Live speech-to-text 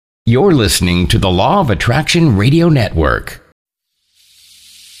You're listening to the Law of Attraction Radio Network.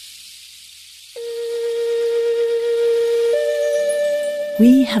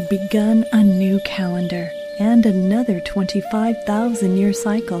 We have begun a new calendar and another 25,000-year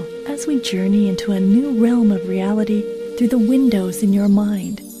cycle as we journey into a new realm of reality through the windows in your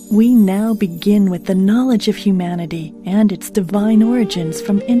mind. We now begin with the knowledge of humanity and its divine origins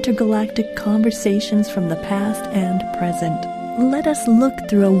from intergalactic conversations from the past and present. Let us look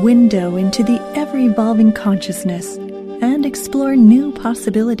through a window into the ever-evolving consciousness and explore new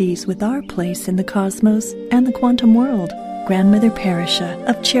possibilities with our place in the cosmos and the quantum world. Grandmother Parisha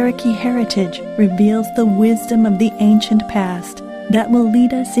of Cherokee heritage reveals the wisdom of the ancient past that will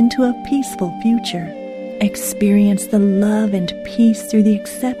lead us into a peaceful future. Experience the love and peace through the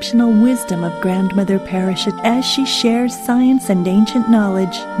exceptional wisdom of Grandmother Parisha as she shares science and ancient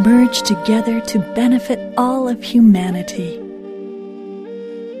knowledge merged together to benefit all of humanity.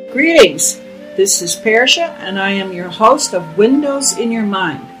 Greetings. This is Parisha, and I am your host of Windows in Your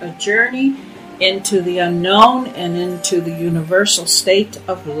Mind, a journey into the unknown and into the universal state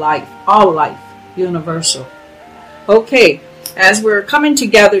of life. All life, universal. Okay. As we're coming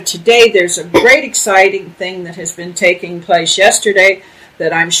together today, there's a great exciting thing that has been taking place yesterday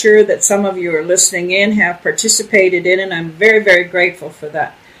that I'm sure that some of you are listening in have participated in, and I'm very, very grateful for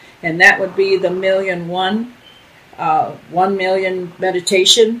that. And that would be the 1 million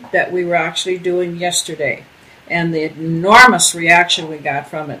meditation that we were actually doing yesterday, and the enormous reaction we got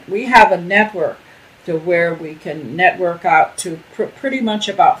from it. We have a network to where we can network out to pretty much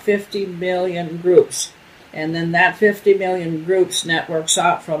about 50 million groups. And then that 50 million groups networks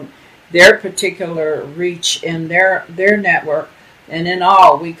out from their particular reach in their network. And in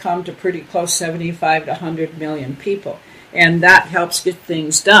all, we come to pretty close 75 to 100 million people. And that helps get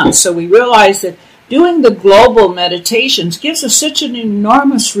things done. So we realize that doing the global meditations gives us such an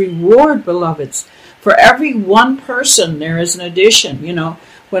enormous reward, beloveds. For every one person, there is an addition. You know,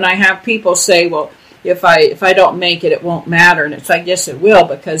 when I have people say, well, if I don't make it, it won't matter. And it's like, yes, it will,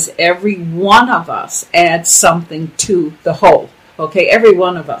 because every one of us adds something to the whole. Okay, every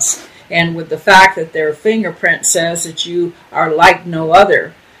one of us. And with the fact that their fingerprint says that you are like no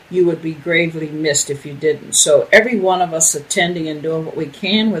other, you would be gravely missed if you didn't. So every one of us attending and doing what we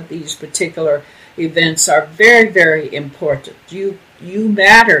can with these particular events are very, very important. You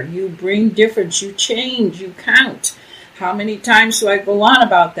matter. You bring difference. You change. You count. How many times do I go on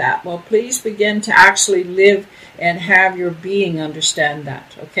about that? Well, please begin to actually live and have your being understand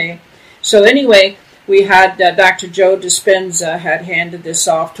that, okay? So anyway, we had Dr. Joe Dispenza had handed this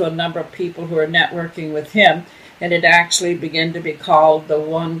off to a number of people who are networking with him, and it actually began to be called the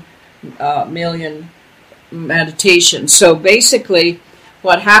 1 million meditation. So basically,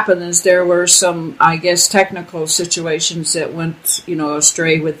 what happened is there were some, I guess, technical situations that went,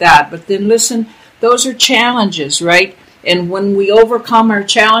 astray with that. But then listen, those are challenges, right? And when we overcome our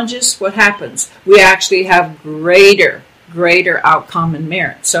challenges, what happens? We actually have greater outcome and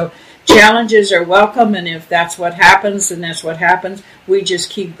merit. So challenges are welcome, and if that's what happens, then that's what happens. We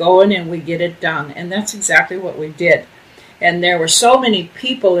just keep going and we get it done. And that's exactly what we did. And there were so many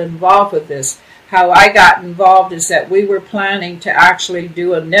people involved with this. How I got involved is that we were planning to actually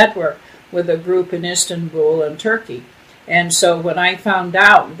do a network with a group in Istanbul and Turkey. And so when I found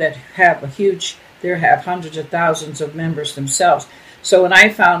out that they have hundreds of thousands of members themselves. So when I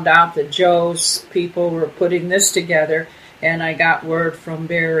found out that Joe's people were putting this together, and I got word from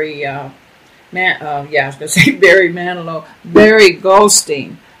Barry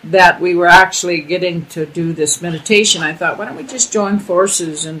Goldstein, that we were actually getting to do this meditation, I thought, why don't we just join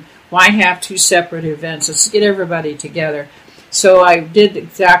forces, and why have two separate events? Let's get everybody together. So I did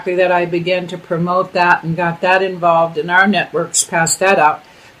exactly that. I began to promote that and got that involved, and our networks passed that out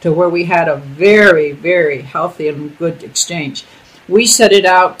to where we had a very, very healthy and good exchange. We set it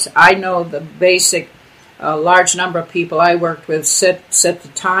out. I know the basic large number of people I worked with set the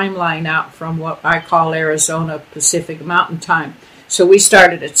timeline out from what I call Arizona Pacific Mountain Time. So we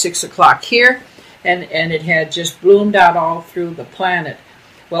started at 6 o'clock here, and it had just bloomed out all through the planet.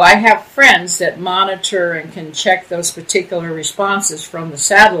 Well, I have friends that monitor and can check those particular responses from the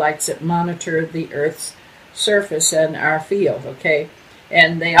satellites that monitor the Earth's surface and our field, okay?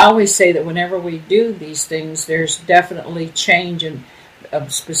 And they always say that whenever we do these things, there's definitely change in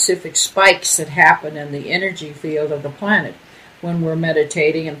specific spikes that happen in the energy field of the planet when we're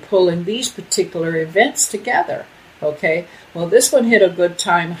meditating and pulling these particular events together, okay? Well, this one hit a good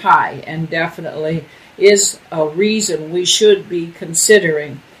time high and definitely is a reason we should be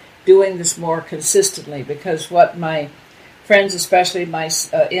considering doing this more consistently, because what my friends, especially my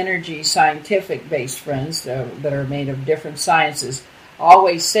energy scientific-based friends that are made of different sciences,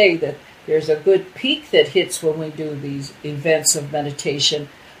 always say that there's a good peak that hits when we do these events of meditation,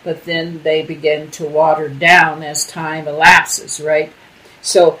 but then they begin to water down as time elapses, right?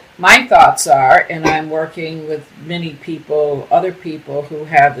 So my thoughts are, and I'm working with many people, other people who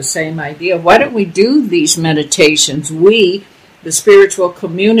have the same idea, why don't we do these meditations? We, the spiritual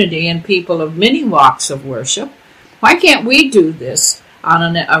community and people of many walks of worship, why can't we do this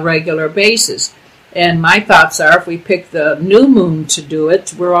on a regular basis? And my thoughts are, if we pick the new moon to do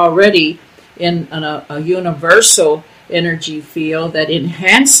it, we're already in a universal energy field that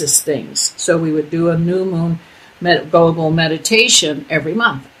enhances things. So we would do a new moon global meditation every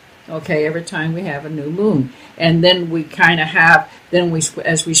month, okay, every time we have a new moon. And then we kind of have,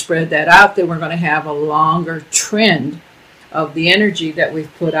 as we spread that out, then we're going to have a longer trend of the energy that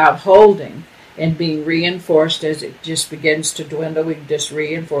we've put out holding and being reinforced. As it just begins to dwindle, we can just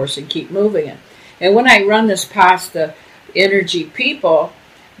reinforce and keep moving it. And when I run this past the energy people,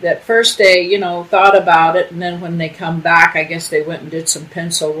 that first day, thought about it, and then when they come back, I guess they went and did some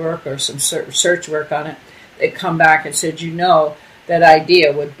pencil work or some search work on it. They come back and said, that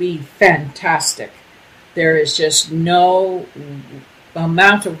idea would be fantastic. There is just no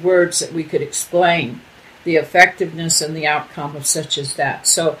amount of words that we could explain the effectiveness and the outcome of such as that.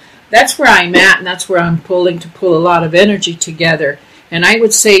 So that's where I'm at, and that's where I'm pull a lot of energy together. And I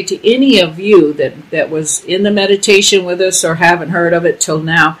would say to any of you that was in the meditation with us or haven't heard of it till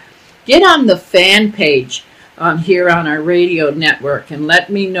now, get on the fan page here on our radio network and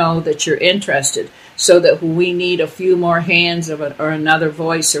let me know that you're interested, so that when we need a few more hands or another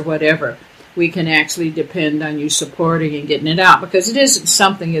voice or whatever, we can actually depend on you supporting and getting it out, because it isn't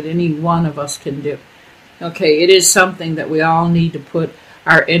something that any one of us can do. Okay, it is something that we all need to put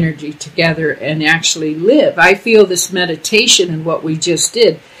our energy together and actually live. I feel this meditation and what we just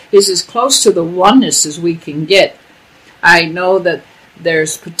did is as close to the oneness as we can get. I know that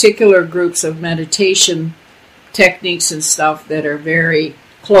there's particular groups of meditation techniques and stuff that are very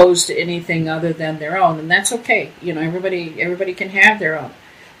closed to anything other than their own, and that's okay. Everybody can have their own,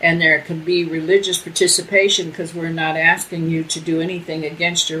 and there can be religious participation, because we're not asking you to do anything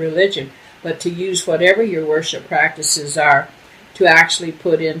against your religion, but to use whatever your worship practices are to actually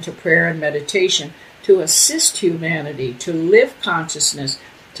put into prayer and meditation to assist humanity to live consciousness,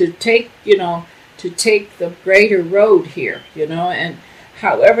 to take the greater road here, and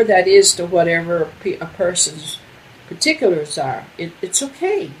however that is to whatever a person's particulars are, it's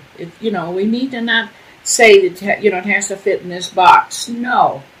okay. We need to not say that it has to fit in this box.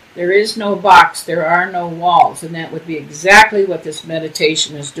 No, there is no box. There are no walls, and that would be exactly what this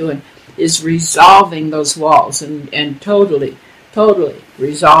meditation is doing, is resolving those walls and totally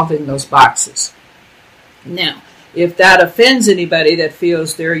resolving those boxes. Now, if that offends anybody that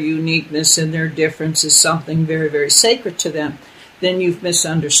feels their uniqueness and their difference is something very, very sacred to them, then you've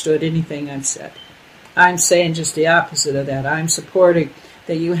misunderstood anything I've said. I'm saying just the opposite of that. I'm supporting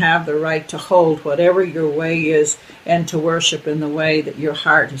that you have the right to hold whatever your way is and to worship in the way that your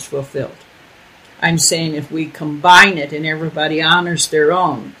heart is fulfilled. I'm saying if we combine it and everybody honors their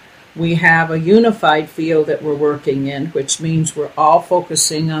own, we have a unified field that we're working in, which means we're all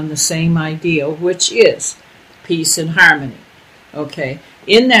focusing on the same ideal, which is peace and harmony. Okay,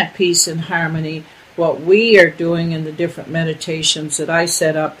 in that peace and harmony, what we are doing in the different meditations that I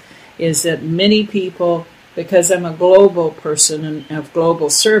set up is that many people, because I'm a global person and have global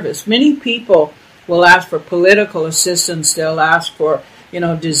service, many people will ask for political assistance. They'll ask for,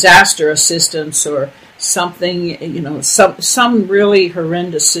 disaster assistance or something, some really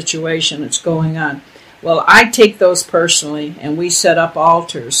horrendous situation that's going on. Well, I take those personally, and we set up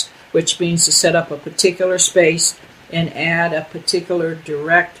altars, which means to set up a particular space and add a particular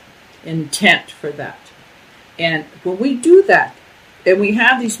direct intent for that. And when we do that, and we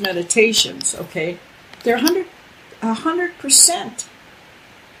have these meditations, okay, they're 100%.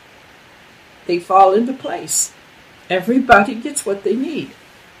 They fall into place. Everybody gets what they need.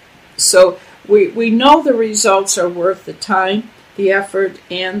 So we know the results are worth the time, the effort,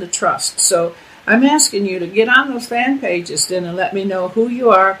 and the trust. So I'm asking you to get on those fan pages then and let me know who you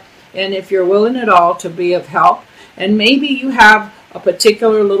are and if you're willing at all to be of help. And maybe you have a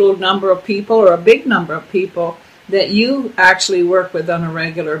particular little number of people or a big number of people that you actually work with on a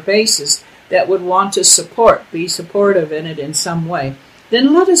regular basis that would want to be supportive in it in some way.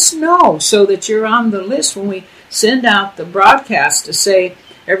 Then let us know so that you're on the list when we send out the broadcast to say,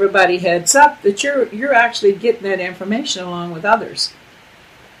 everybody heads up, that you're actually getting that information along with others.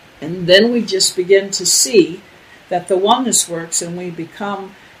 And then we just begin to see that the oneness works and we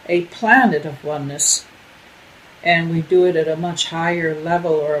become a planet of oneness, and we do it at a much higher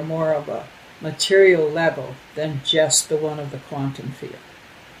level or more of a material level than just the one of the quantum field.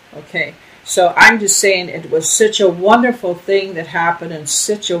 Okay, so I'm just saying it was such a wonderful thing that happened and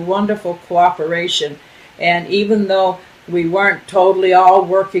such a wonderful cooperation. And even though we weren't totally all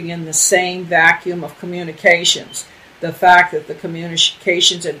working in the same vacuum of communications, the fact that the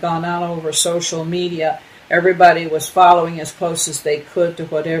communications had gone out over social media, everybody was following as close as they could to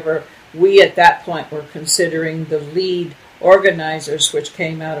whatever we at that point were considering the lead organizers, which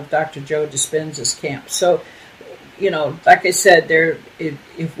came out of Dr. Joe Dispenza's camp. So, like I said,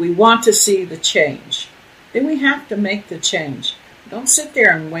 if we want to see the change, then we have to make the change. Don't sit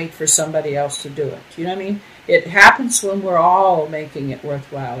there and wait for somebody else to do it. You know what I mean? It happens when we're all making it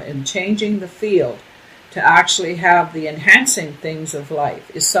worthwhile, and changing the field to actually have the enhancing things of life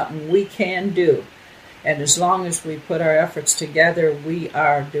is something we can do. And as long as we put our efforts together, we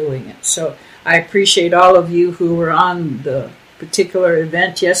are doing it. So I appreciate all of you who were on the particular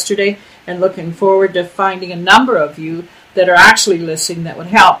event yesterday, and looking forward to finding a number of you that are actually listening that would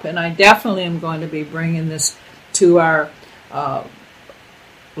help. And I definitely am going to be bringing this to our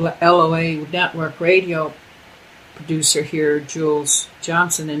LOA Network Radio producer here, Jules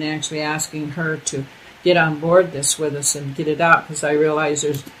Johnson, and actually asking her to get on board this with us and get it out, because I realize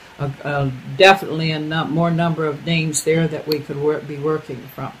there's definitely a more number of names there that we could be working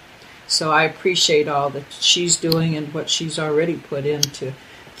from. So I appreciate all that she's doing and what she's already put into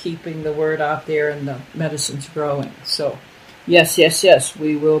keeping the word out there and the medicine's growing. So yes,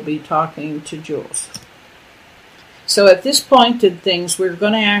 we will be talking to Jules. So at this point in things, we're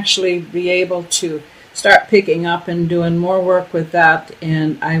going to actually be able to start picking up and doing more work with that,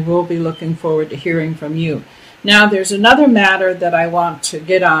 and I will be looking forward to hearing from you. Now, there's another matter that I want to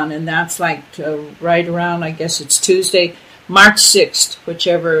get on, and that's right around, I guess it's Tuesday, March 6th,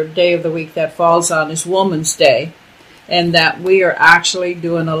 whichever day of the week that falls on, is Women's Day, and that we are actually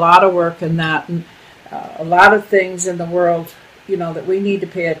doing a lot of work in that, and a lot of things in the world, that we need to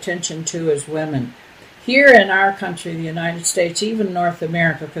pay attention to as women. Here in our country, the United States, even North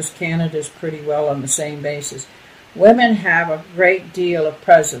America, because Canada is pretty well on the same basis, women have a great deal of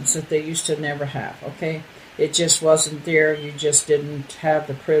presence that they used to never have, okay? It just wasn't there. You just didn't have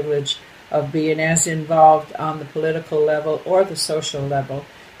the privilege of being as involved on the political level or the social level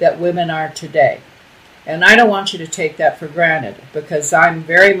that women are today. And I don't want you to take that for granted, because I'm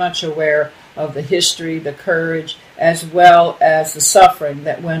very much aware of the history, the courage, as well as the suffering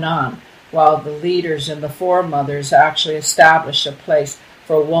that went on while the leaders and the foremothers actually established a place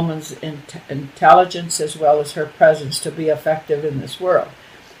for a woman's intelligence as well as her presence to be effective in this world.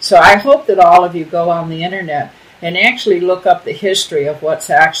 So I hope that all of you go on the internet and actually look up the history of what's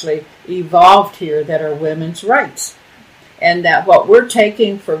actually evolved here that are women's rights. And that what we're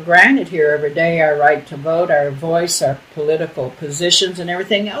taking for granted here every day, our right to vote, our voice, our political positions, and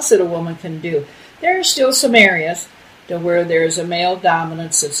everything else that a woman can do, there are still some areas to where there's a male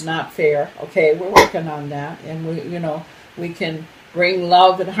dominance that's not fair. Okay, we're working on that, and we can bring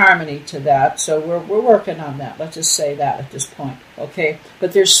love and harmony to that. So we're working on that. Let's just say that at this point. Okay,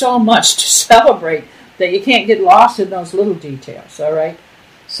 but there's so much to celebrate that you can't get lost in those little details. All right,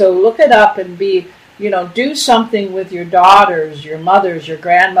 so look it up and do something with your daughters, your mothers, your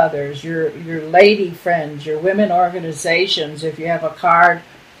grandmothers, your lady friends, your women organizations. If you have a card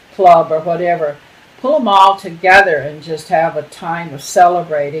club or whatever, pull them all together and just have a time of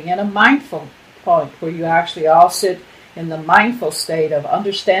celebrating and a mindful point where you actually all sit in the mindful state of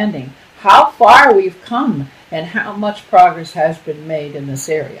understanding how far we've come and how much progress has been made in this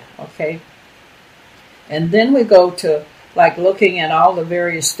area, okay? And then we go to looking at all the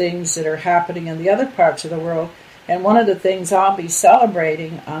various things that are happening in the other parts of the world. And one of the things I'll be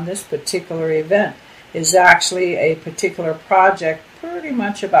celebrating on this particular event is actually a particular project pretty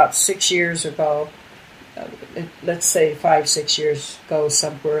much about 6 years ago, let's say 5-6 years ago,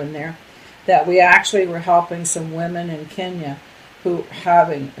 somewhere in there, that we actually were helping some women in Kenya who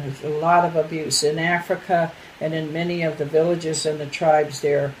having a lot of abuse. In Africa and in many of the villages and the tribes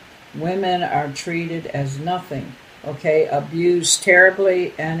there, women are treated as nothing, okay, abused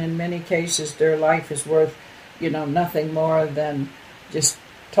terribly, and in many cases their life is worth, nothing more than just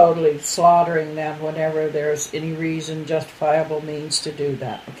totally slaughtering them whenever there's any reason, justifiable means to do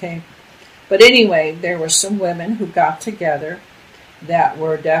that, okay? But anyway, there were some women who got together that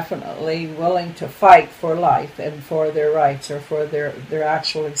were definitely willing to fight for life and for their rights or for their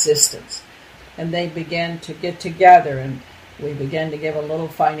actual existence. And they began to get together, and we began to give a little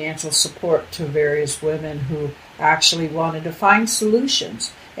financial support to various women who actually wanted to find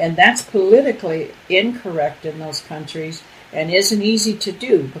solutions. And that's politically incorrect in those countries and isn't easy to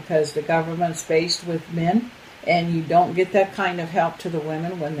do because the government's based with men and you don't get that kind of help to the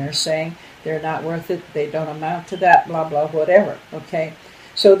women when they're saying they're not worth it, they don't amount to that, blah, blah, whatever, okay?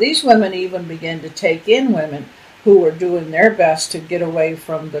 So these women even begin to take in women who were doing their best to get away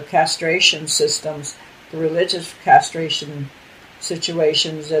from the castration systems, the religious castration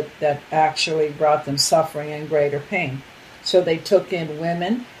situations that actually brought them suffering and greater pain. So they took in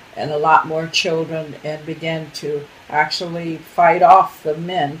women and a lot more children and began to actually fight off the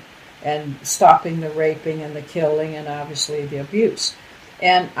men and stopping the raping and the killing and obviously the abuse.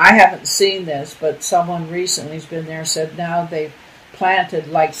 And I haven't seen this, but someone recently has been there and said now they've planted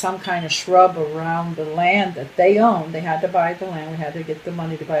like some kind of shrub around the land that they own. They had to buy the land. We had to get the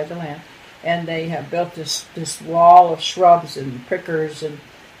money to buy the land. And they have built this wall of shrubs and prickers and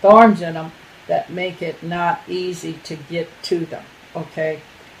thorns in them that make it not easy to get to them, okay?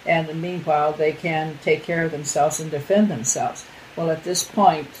 And meanwhile, they can take care of themselves and defend themselves. Well, at this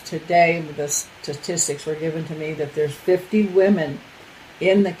point, today, the statistics were given to me that there's 50 women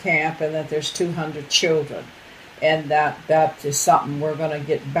in the camp and that there's 200 children. And that is something we're going to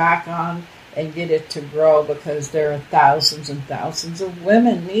get back on and get it to grow because there are thousands and thousands of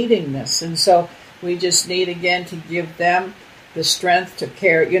women needing this. And so we just need, again, to give them the strength to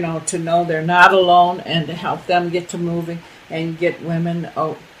care, to know they're not alone and to help them get to moving and get women,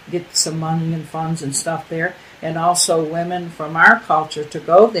 get some money and funds and stuff there. And also women from our culture to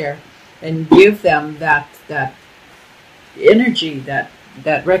go there and give them that energy,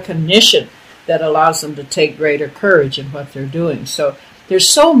 that recognition that allows them to take greater courage in what they're doing. So there's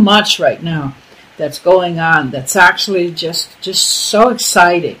so much right now that's going on that's actually just so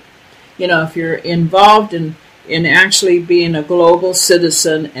exciting. If you're involved in actually being a global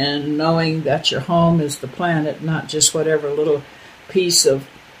citizen and knowing that your home is the planet, not just whatever little piece of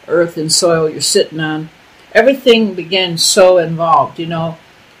earth and soil you're sitting on, everything begins so involved.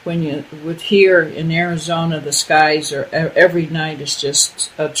 When you would hear in Arizona, the skies are every night is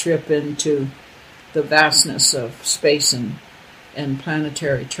just a trip into the vastness of space and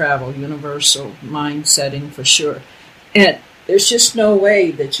planetary travel, universal mind setting for sure. And there's just no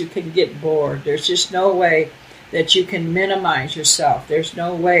way that you can get bored. There's just no way that you can minimize yourself. There's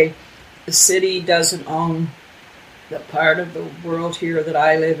no way the city doesn't own the part of the world here that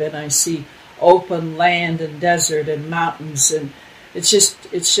I live in. I see open land and desert and mountains, and it's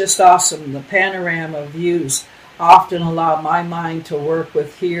just awesome. The panorama of views often allow my mind to work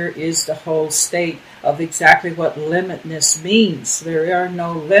with. Here is the whole state of exactly what limitless means. There are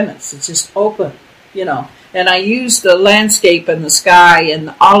no limits. It's just open, And I use the landscape and the sky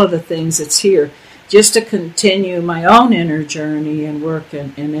and all of the things that's here just to continue my own inner journey and work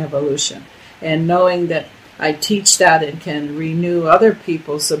in evolution. And knowing that I teach that and can renew other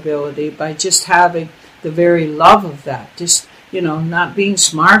people's ability by just having the very love of that. Just, not being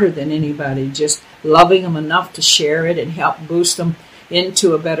smarter than anybody, just loving them enough to share it and help boost them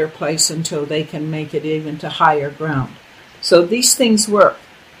into a better place until they can make it even to higher ground. So these things work.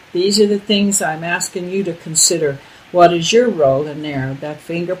 These are the things I'm asking you to consider. What is your role in there? That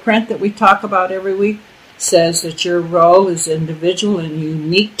fingerprint that we talk about every week says that your role is individual and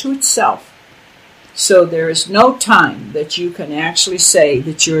unique to itself. So there is no time that you can actually say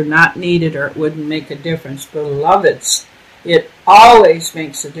that you're not needed or it wouldn't make a difference. Beloveds, it always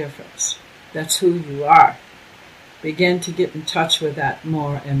makes a difference. That's who you are. Begin to get in touch with that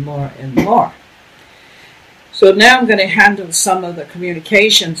more and more and more. So now I'm going to handle some of the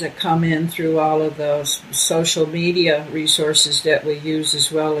communications that come in through all of those social media resources that we use,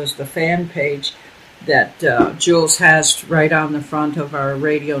 as well as the fan page that Jules has right on the front of our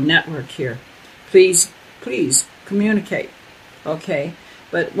radio network here. Please communicate, okay?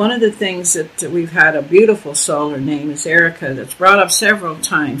 But one of the things that we've had a beautiful soul, her name is Erica, that's brought up several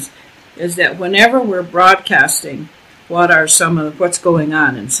times, is that whenever we're broadcasting what's going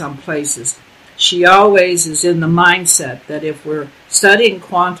on in some places, she always is in the mindset that if we're studying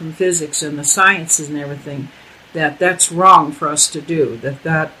quantum physics and the sciences and everything, that's wrong for us to do,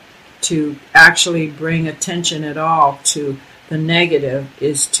 that to actually bring attention at all to the negative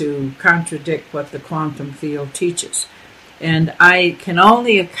is to contradict what the quantum field teaches. And I can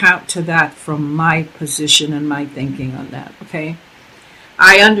only account to that from my position and my thinking on that, okay?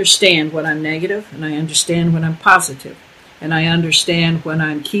 I understand when I'm negative, and I understand when I'm positive. And I understand when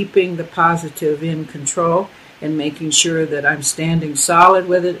I'm keeping the positive in control and making sure that I'm standing solid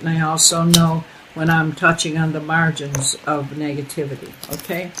with it. And I also know when I'm touching on the margins of negativity,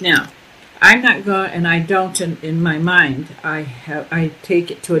 okay? Now, I'm not going, and I don't in my mind, I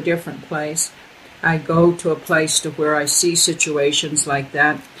take it to a different place. I go to a place to where I see situations like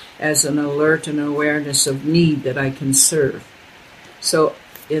that as an alert and awareness of need that I can serve. So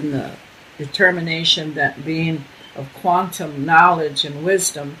in determination that being of quantum knowledge and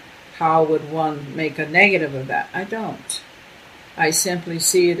wisdom, how would one make a negative of that? I don't. I simply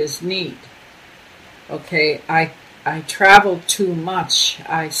see it as need. Okay, I travel too much.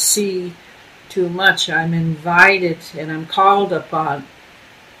 I see too much. I'm invited and I'm called upon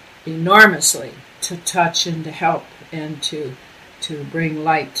enormously to touch and to help and to bring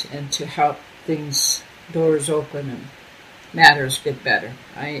light and to help things, doors open and matters get better.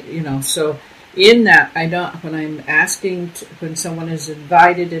 So in that, I don't, when I'm asking, when someone is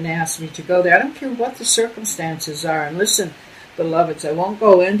invited and asks me to go there, I don't care what the circumstances are. And listen, beloveds, I won't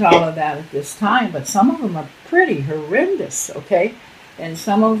go into all of that at this time, but some of them are pretty horrendous, okay? And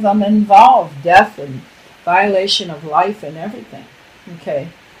some of them involve death and violation of life and everything, okay?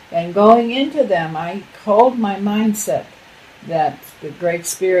 And going into them, I hold my mindset that the Great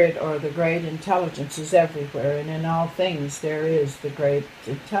Spirit or the Great Intelligence is everywhere, and in all things there is the Great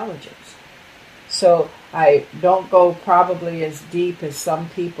Intelligence. So I don't go probably as deep as some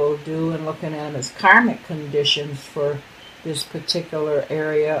people do in looking at them as karmic conditions for this particular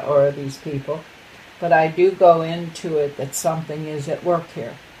area or these people, but I do go into it that something is at work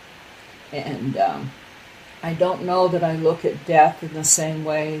here. And I don't know that I look at death in the same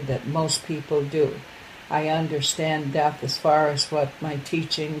way that most people do. I understand death as far as what my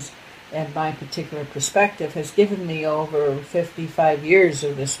teachings and my particular perspective has given me over 55 years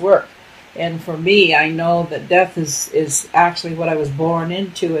of this work. And for me, I know that death is actually what I was born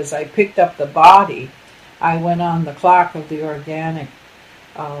into. As I picked up the body, I went on the clock of the organic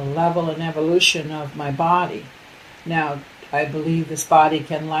level and evolution of my body. Now, I believe this body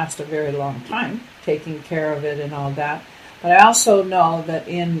can last a very long time, taking care of it and all that. But I also know that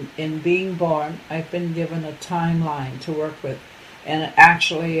in being born, I've been given a timeline to work with and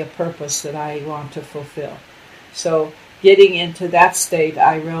actually a purpose that I want to fulfill. So getting into that state,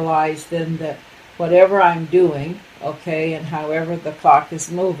 I realize then that whatever I'm doing, okay, and however the clock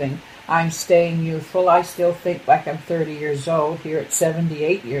is moving, I'm staying youthful. I still think like I'm 30 years old here at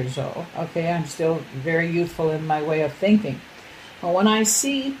 78 years old. Okay, I'm still very youthful in my way of thinking. But when I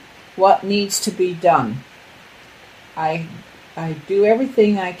see what needs to be done, I do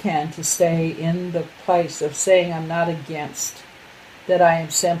everything I can to stay in the place of saying I'm not against, that I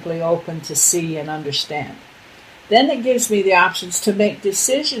am simply open to see and understand. Then it gives me the options to make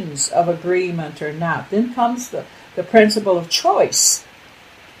decisions of agreement or not. Then comes the principle of choice.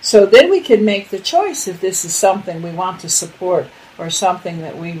 So then we can make the choice if this is something we want to support or something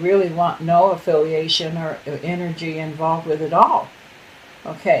that we really want no affiliation or energy involved with at all.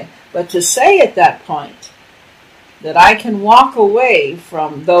 Okay, but to say at that point that I can walk away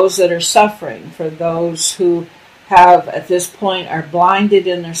from those that are suffering, for those who have at this point are blinded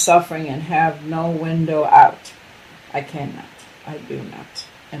in their suffering and have no window out, I cannot, I do not,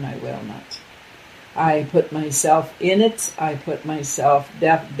 and I will not. I put myself in it. I put myself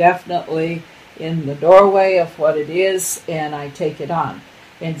definitely in the doorway of what it is, and I take it on.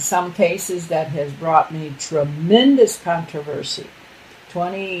 In some cases, that has brought me tremendous controversy.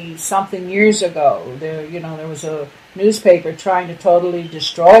 20-something years ago, there was a newspaper trying to totally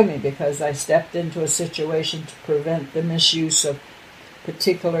destroy me because I stepped into a situation to prevent the misuse of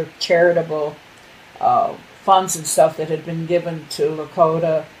particular charitable funds and stuff that had been given to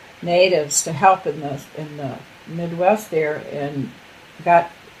Lakota natives to help in the Midwest there, and got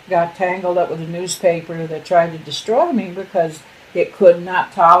tangled up with a newspaper that tried to destroy me because it could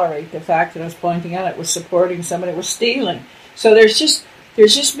not tolerate the fact that I was pointing out it was supporting somebody that was stealing. So there's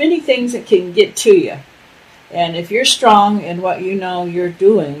just many things that can get to you, and if you're strong in what you know you're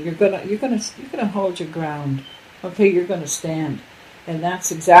doing, you're gonna hold your ground. Okay, you're gonna stand. And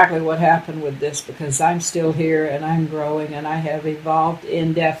that's exactly what happened with this, because I'm still here and I'm growing and I have evolved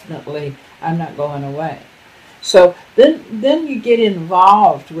indefinitely. I'm not going away. So then you get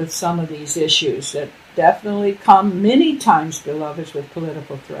involved with some of these issues that definitely come many times, beloveds, with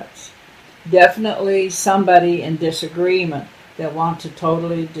political threats. Definitely somebody in disagreement that want to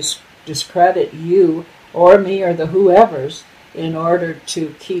totally discredit you or me or the whoever's in order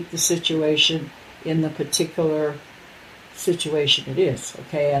to keep the situation in the particular situation it is,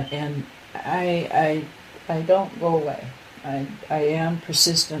 okay, and I don't go away. I am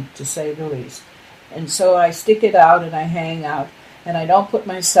persistent, to say the least, and so I stick it out and I hang out, and I don't put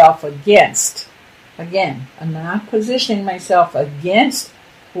myself against. Again, I'm not positioning myself against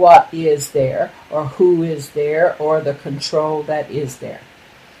what is there or who is there or the control that is there.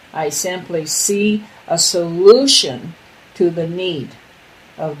 I simply see a solution to the need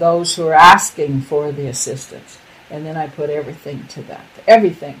of those who are asking for the assistance. And then I put everything to that.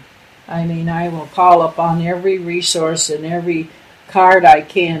 Everything. I mean, I will call upon every resource and every card I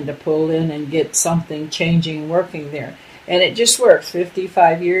can to pull in and get something changing, working there. And it just works.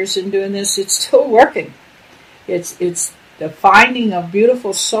 55 years in doing this, it's still working. It's the finding of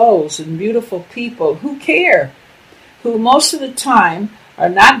beautiful souls and beautiful people who care, who most of the time are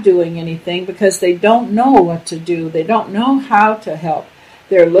not doing anything because they don't know what to do. They don't know how to help.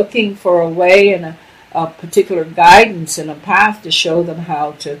 They're looking for a way and a particular guidance and a path to show them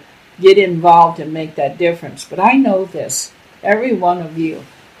how to get involved and make that difference. But I know this, every one of you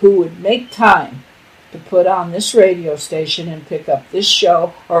who would make time to put on this radio station and pick up this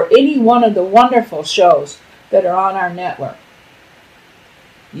show or any one of the wonderful shows that are on our network,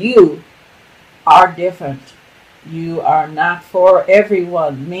 you are different. You are not for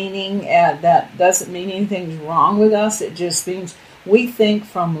everyone, meaning that doesn't mean anything's wrong with us. It just means we think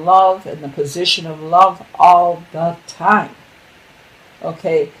from love and the position of love all the time.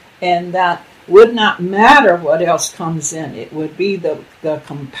 Okay? And that would not matter what else comes in. It would be the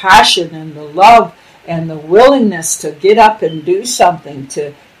compassion and the love and the willingness to get up and do something,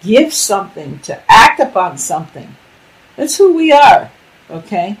 to give something, to act upon something. That's who we are.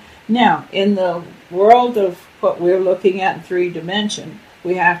 Okay? Now, in the world of what we're looking at in 3-dimension,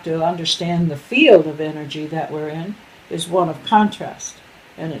 we have to understand the field of energy that we're in is one of contrast,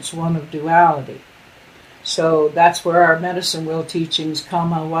 and it's one of duality. So that's where our medicine wheel teachings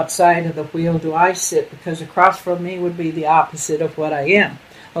come. On what side of the wheel do I sit? Because across from me would be the opposite of what I am.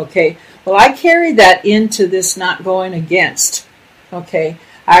 Okay, well, I carry that into this not going against. Okay,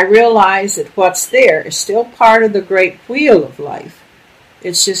 I realize that what's there is still part of the great wheel of life.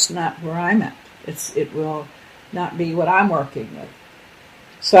 It's just not where I'm at. It will not be what I'm working with.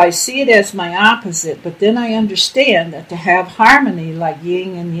 So I see it as my opposite, but then I understand that to have harmony like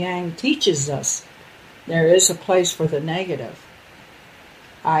yin and yang teaches us, there is a place for the negative.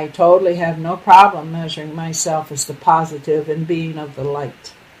 I totally have no problem measuring myself as the positive and being of the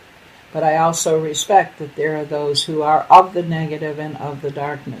light. But I also respect that there are those who are of the negative and of the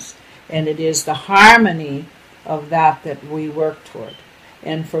darkness. And it is the harmony of that we work toward.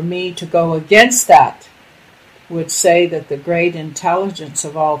 And for me to go against that would say that the great intelligence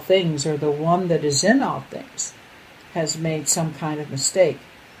of all things, or the one that is in all things, has made some kind of mistake.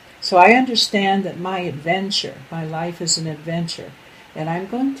 So I understand that my life is an adventure, and I'm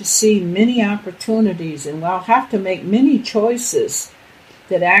going to see many opportunities, and I'll have to make many choices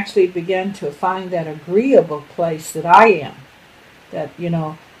that actually begin to find that agreeable place that I am, that,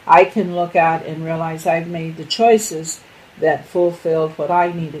 I can look at and realize I've made the choices that fulfilled what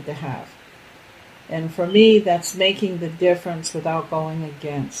I needed to have. And for me, that's making the difference without going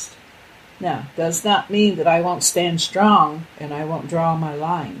against. Now, does not mean that I won't stand strong and I won't draw my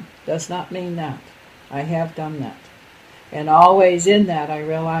line. Does not mean that. I have done that. And always in that, I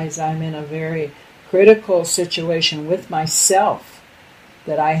realize I'm in a very critical situation with myself,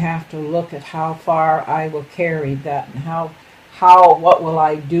 that I have to look at how far I will carry that and what will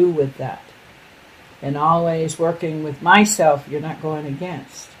I do with that. And always working with myself, you're not going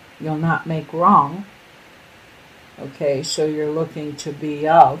against. You'll not make wrong. Okay, so you're looking to be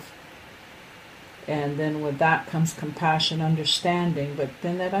of. And then with that comes compassion, understanding. But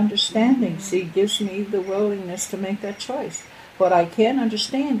then that understanding, gives me the willingness to make that choice. What I can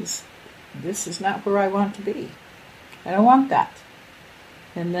understand is this is not where I want to be. I don't want that.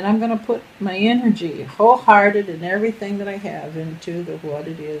 And then I'm going to put my energy, wholehearted and everything that I have, into the what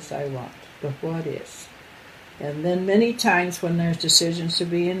it is I want, the what is. And then many times when there's decisions to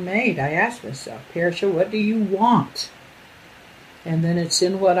be made, I ask myself, Parisha, what do you want? And then it's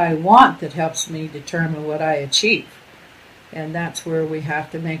in what I want that helps me determine what I achieve. And that's where we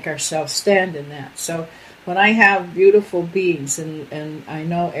have to make ourselves stand in that. So when I have beautiful beings, and I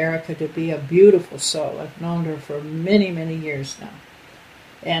know Erica to be a beautiful soul. I've known her for many, many years now.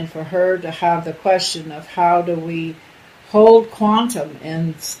 And for her to have the question of how do we hold quantum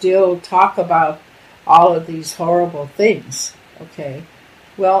and still talk about all of these horrible things, okay?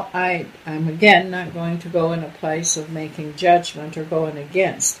 Well, I'm again not going to go in a place of making judgment or going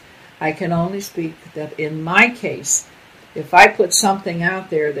against. I can only speak that in my case, if I put something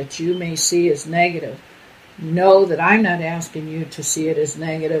out there that you may see as negative, know that I'm not asking you to see it as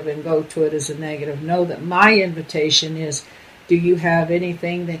negative and go to it as a negative. Know that my invitation is, do you have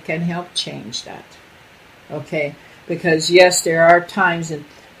anything that can help change that? Okay? Because yes, there are times, and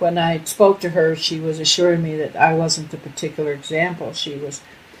when I spoke to her, she was assuring me that I wasn't the particular example she was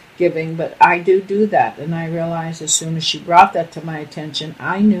giving, but I do that. And I realized as soon as she brought that to my attention,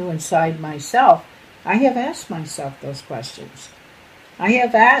 I knew inside myself, I have asked myself those questions. I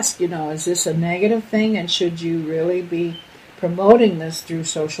have asked, is this a negative thing, and should you really be promoting this through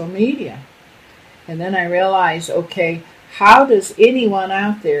social media? And then I realized, okay, How does anyone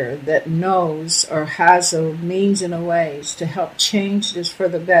out there that knows or has a means and a ways to help change this for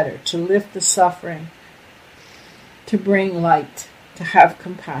the better, to lift the suffering, to bring light, to have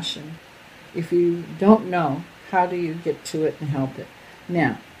compassion, if you don't know, how do you get to it and help it?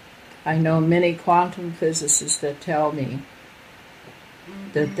 Now, I know many quantum physicists that tell me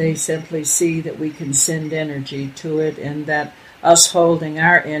that they simply see that we can send energy to it, and that us holding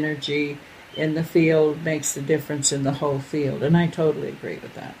our energy in the field makes the difference in the whole field. And I totally agree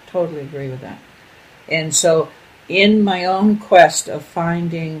with that. Totally agree with that. And so in my own quest of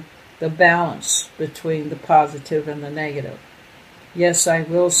finding the balance between the positive and the negative, yes, I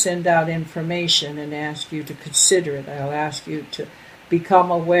will send out information and ask you to consider it. I'll ask you to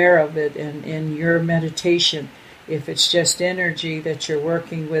become aware of it in your meditation. If it's just energy that you're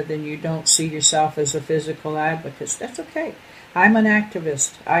working with and you don't see yourself as a physical advocate, that's okay. I'm an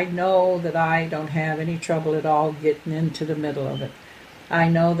activist. I know that I don't have any trouble at all getting into the middle of it. I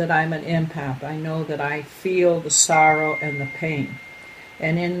know that I'm an empath. I know that I feel the sorrow and the pain.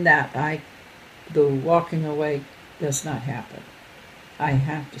 And in that, the walking away does not happen. I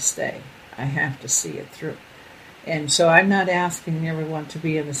have to stay. I have to see it through. And so I'm not asking everyone to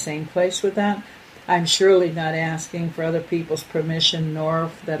be in the same place with that. I'm surely not asking for other people's permission,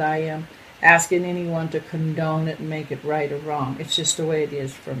 nor that I am asking anyone to condone it and make it right or wrong. It's just the way it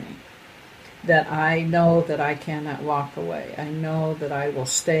is for me. That I know that I cannot walk away. I know that I will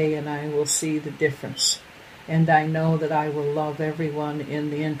stay and I will see the difference. And I know that I will love everyone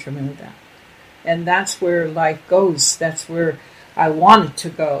in the interim of that. And that's where life goes. That's where I want it to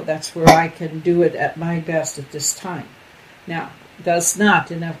go. That's where I can do it at my best at this time. Now, does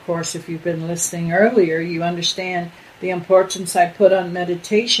not, and of course if you've been listening earlier, you understand the importance I put on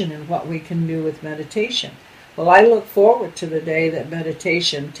meditation and what we can do with meditation. Well, I look forward to the day that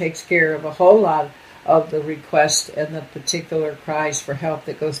meditation takes care of a whole lot of the requests and the particular cries for help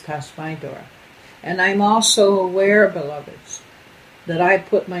that goes past my door. And I'm also aware, beloveds, that I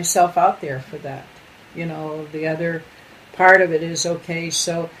put myself out there for that. You know, the other part of it is, okay,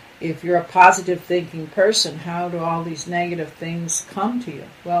 so if you're a positive thinking person, how do all these negative things come to you?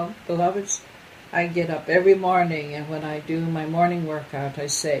 Well, beloveds, I get up every morning, and when I do my morning workout, I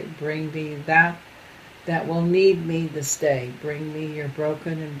say, bring me that will need me this day. Bring me your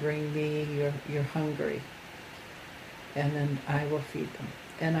broken, and bring me your hungry. And then I will feed them.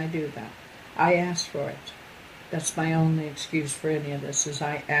 And I do that. I ask for it. That's my only excuse for any of this, is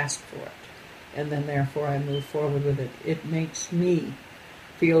I ask for it. And then therefore I move forward with it. It makes me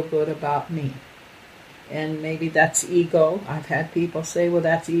feel good about me. And maybe that's ego. I've had people say, well,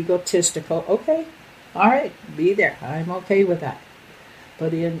 that's egotistical. Okay, all right, be there. I'm okay with that.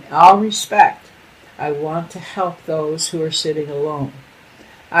 But in all respect, I want to help those who are sitting alone.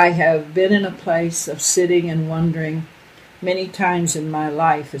 I have been in a place of sitting and wondering many times in my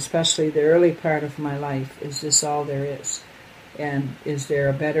life, especially the early part of my life, is this all there is? And is there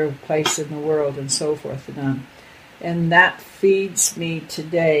a better place in the world, and so forth and on. And that feeds me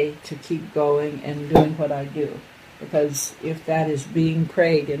today to keep going and doing what I do. Because if that is being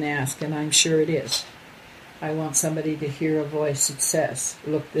prayed and asked, and I'm sure it is, I want somebody to hear a voice that says,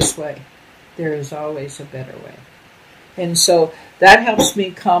 look this way. There is always a better way. And so that helps me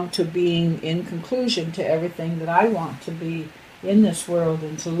come to being in conclusion to everything that I want to be in this world,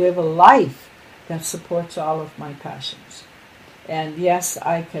 and to live a life that supports all of my passions. And yes,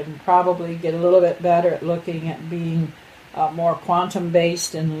 I can probably get a little bit better at looking at being more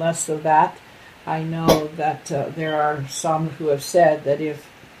quantum-based and less of that. I know that there are some who have said that if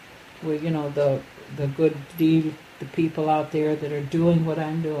we, the good deed, the people out there that are doing what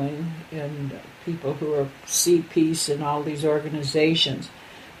I'm doing, and people who are see peace in all these organizations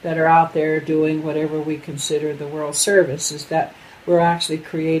that are out there doing whatever we consider the world service, is that we're actually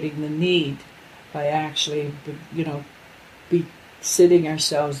creating the need by actually, be sitting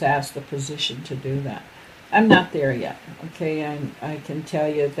ourselves as the position to do that. I'm not there yet, okay? I can tell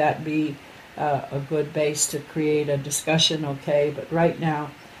you that be a good base to create a discussion, okay? But right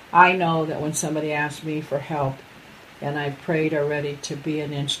now, I know that when somebody asks me for help, and I've prayed already to be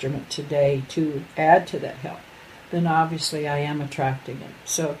an instrument today to add to that help, then obviously I am attracting it.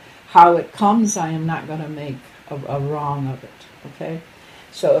 So how it comes, I am not going to make a wrong of it, okay?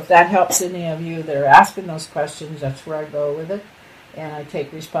 So if that helps any of you that are asking those questions, that's where I go with it. And I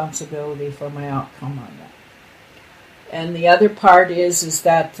take responsibility for my outcome on that. And the other part is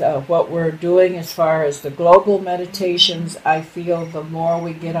that what we're doing as far as the global meditations, I feel the more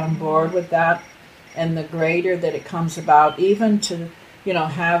we get on board with that, and the greater that it comes about, even to,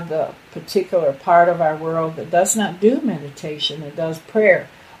 have the particular part of our world that does not do meditation, it does prayer.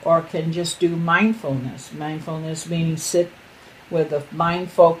 or can just do mindfulness. Mindfulness meaning sit with a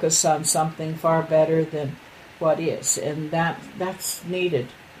mind focus on something far better than what is. And that's needed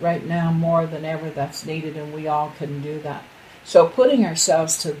right now more than ever. That's needed, and we all can do that. So putting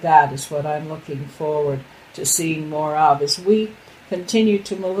ourselves to that is what I'm looking forward to seeing more of as we continue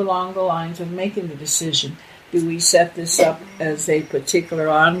to move along the lines of making the decision. Do we set this up as a particular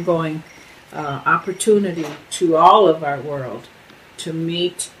ongoing opportunity to all of our world to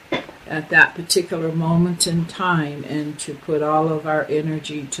meet at that particular moment in time and to put all of our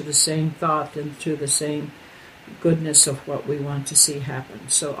energy to the same thought and to the same goodness of what we want to see happen?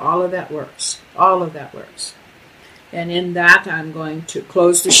 So all of that works. All of that works. And in that, I'm going to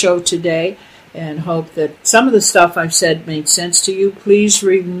close the show today and hope that some of the stuff I've said made sense to you. Please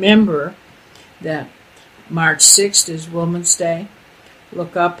remember that March 6th is Women's Day.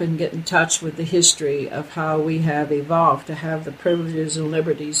 Look up and get in touch with the history of how we have evolved to have the privileges and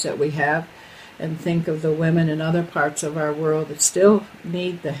liberties that we have, and think of the women in other parts of our world that still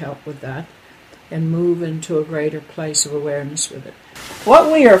need the help with that, and move into a greater place of awareness with it.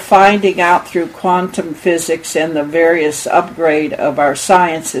 What we are finding out through quantum physics and the various upgrade of our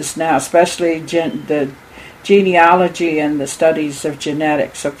sciences now, especially the genealogy and the studies of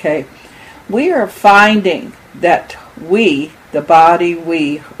genetics, okay, we are finding that we, the body,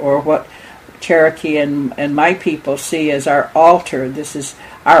 we, or what Cherokee and my people see as our altar, this is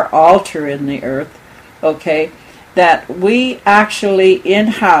our altar in the earth, okay, that we actually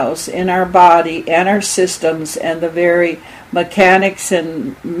in-house in our body and our systems and the very mechanics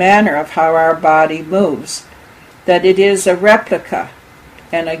and manner of how our body moves, that it is a replica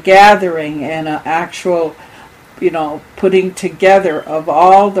and a gathering and an actual, putting together of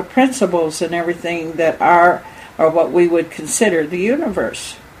all the principles and everything that are or what we would consider the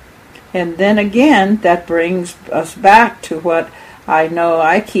universe. And then again, that brings us back to what I know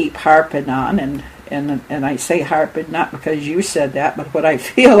I keep harping on, and I say harping not because you said that, but what I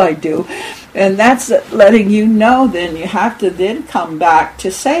feel I do. And that's letting you know then you have to then come back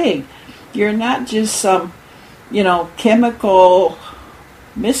to saying you're not just some, chemical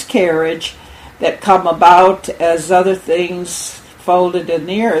miscarriage that come about as other things folded in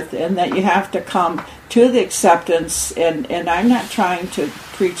the earth, and that you have to come to the acceptance, and I'm not trying to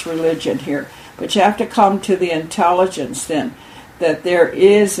preach religion here, but you have to come to the intelligence then, that there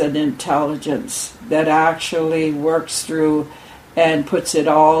is an intelligence that actually works through and puts it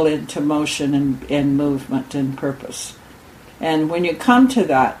all into motion and movement and purpose. And when you come to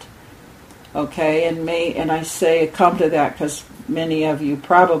that, okay, and I say come to that because many of you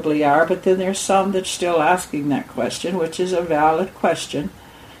probably are, but then there's some that's still asking that question, which is a valid question.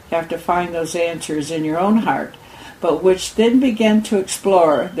 You have to find those answers in your own heart, but which then begin to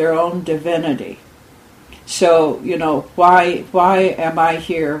explore their own divinity. So, why am I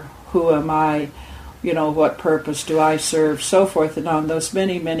here? Who am I? What purpose do I serve? So forth and on. Those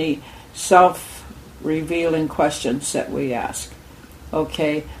many, many self-revealing questions that we ask.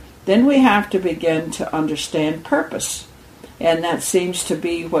 Okay, then we have to begin to understand purpose. And that seems to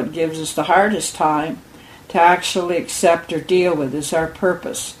be what gives us the hardest time to actually accept or deal with, is our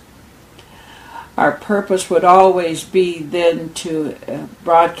purpose. Our purpose would always be then to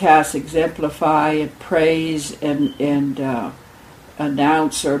broadcast, exemplify, and praise, and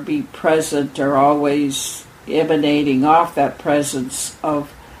announce or be present, or always emanating off that presence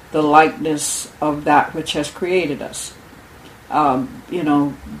of the likeness of that which has created us. Not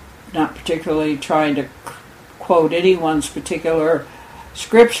particularly trying to quote anyone's particular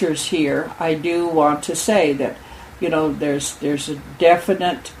scriptures here. I do want to say that, there's a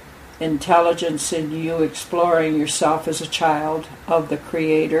definite intelligence in you exploring yourself as a child of the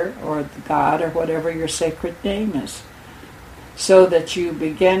Creator or the God or whatever your sacred name is, so that you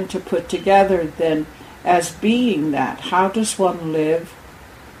begin to put together then as being that. How does one live?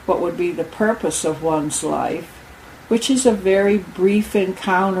 What would be the purpose of one's life? Which is a very brief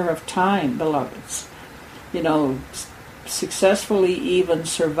encounter of time, beloveds. Successfully even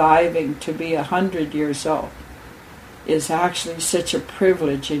surviving to be 100 years old is actually such a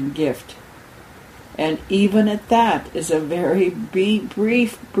privilege and gift. And even at that is a very brief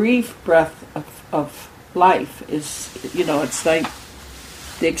breath of life. It's like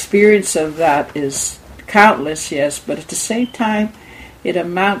the experience of that is countless, yes, but at the same time it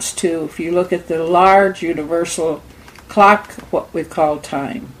amounts to, if you look at the large universal clock, what we call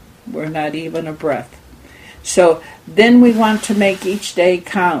time, we're not even a breath. So then we want to make each day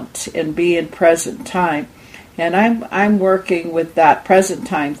count and be in present time. And I'm working with that present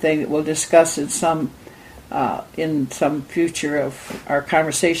time thing that we'll discuss in some future of our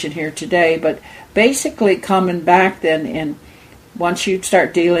conversation here today. But basically coming back then once you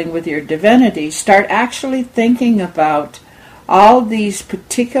start dealing with your divinity, start actually thinking about all these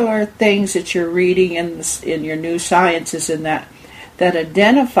particular things that you're reading in your new sciences and that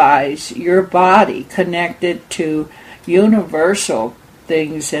identifies your body connected to universal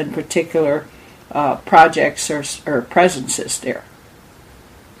things and particular projects or presences there.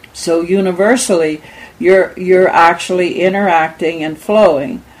 So universally, you're actually interacting and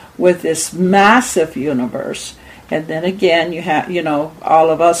flowing with this massive universe. And then again, all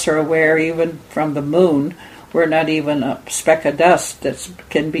of us are aware, even from the moon, we're not even a speck of dust that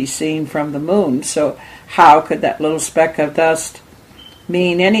can be seen from the moon. So how could that little speck of dust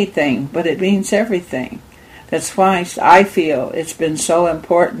mean anything? But it means everything. That's why I feel it's been so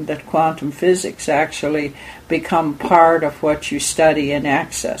important that quantum physics actually become part of what you study and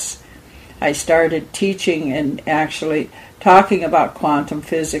access. I started teaching and actually talking about quantum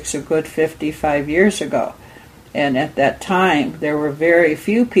physics a good 55 years ago. And at that time, there were very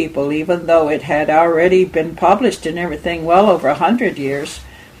few people, even though it had already been published and everything well over 100 years,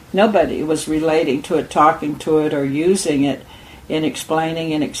 nobody was relating to it, talking to it, or using it in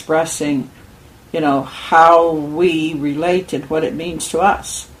explaining and expressing, how we related, what it means to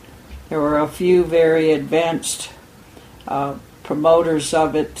us. There were a few very advanced promoters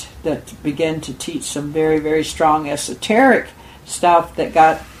of it that began to teach some very, very strong esoteric stuff that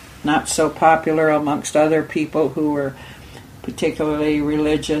got not so popular amongst other people who were particularly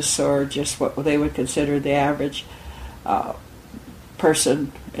religious or just what they would consider the average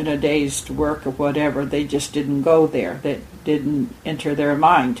person in a day's work or whatever. They just didn't go there. That didn't enter their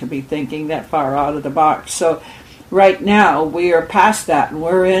mind to be thinking that far out of the box. So right now we are past that, and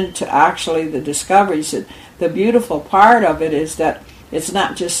we're into actually the discoveries. And the beautiful part of it is that it's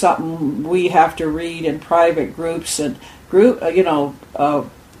not just something we have to read in private groups and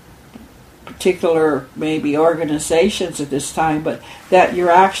particular maybe organizations at this time, but that you're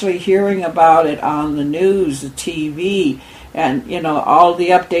actually hearing about it on the news, the TV, and all the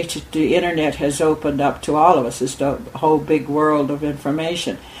updates that the internet has opened up to all of us. It's the whole big world of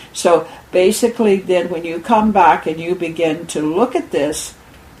information. So basically then when you come back and you begin to look at this,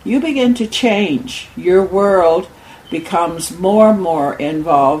 you begin to change. Your world becomes more and more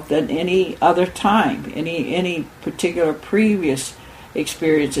involved than any other time, any particular previous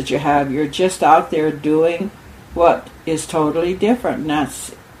experience that you have. You're just out there doing what is totally different, and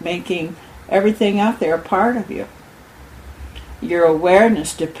that's making everything out there a part of you. Your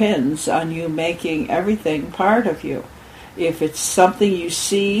awareness depends on you making everything part of you. If it's something you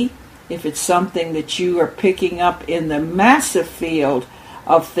see, if it's something that you are picking up in the massive field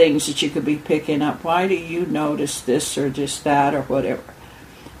of things that you could be picking up, why do you notice this or just that or whatever?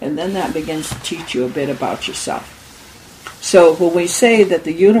 And then that begins to teach you a bit about yourself. So when we say that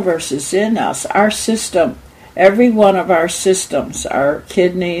the universe is in us, our system, every one of our systems, our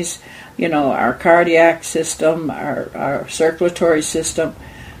kidneys, our cardiac system, our circulatory system,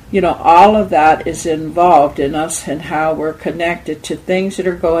 all of that is involved in us and how we're connected to things that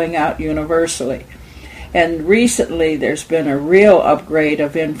are going out universally. And recently there's been a real upgrade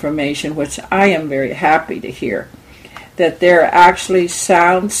of information, which I am very happy to hear, that there are actually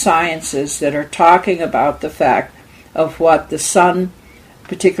sound sciences that are talking about the fact of what the sun,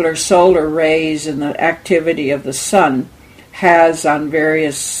 particular solar rays and the activity of the sun has on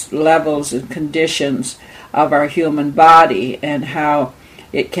various levels and conditions of our human body, and how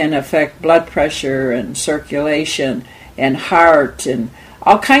it can affect blood pressure and circulation and heart and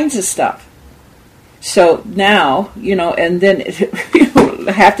all kinds of stuff. So now, and then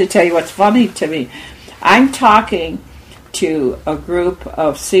I have to tell you what's funny to me. I'm talking to a group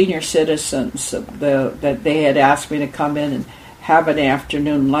of senior citizens that they had asked me to come in and have an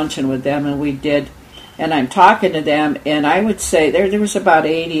afternoon luncheon with them, and we did. And I'm talking to them, and I would say there was about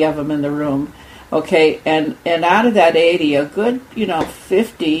 80 of them in the room, okay, and out of that 80, a good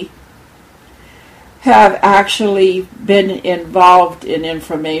 50 have actually been involved in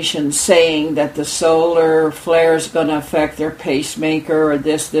information saying that the solar flare is going to affect their pacemaker or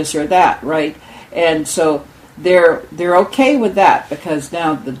this or that, right? And so they're okay with that because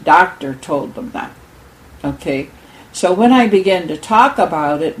now the doctor told them that, okay? So when I begin to talk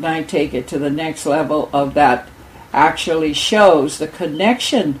about it and I take it to the next level of that actually shows the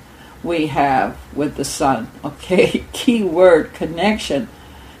connection we have with the sun, okay? Key word, connection,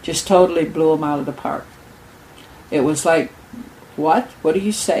 just totally blew them out of the park. It was like, what? What are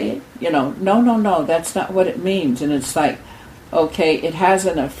you saying? No, that's not what it means. And it's like, okay, it has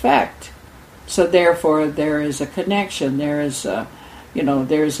an effect. So therefore there is a connection. There is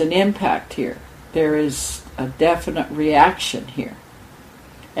there's an impact here. There is a definite reaction here.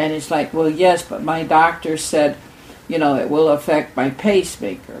 And it's like, well, yes, but my doctor said it will affect my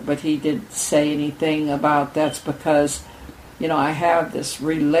pacemaker. But he didn't say anything about that's because, I have this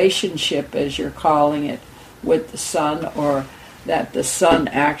relationship, as you're calling it, with the sun, or that the sun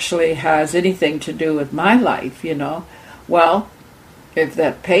actually has anything to do with my life, Well, if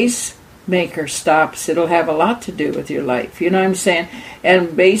that pacemaker stops, it'll have a lot to do with your life, you know what I'm saying?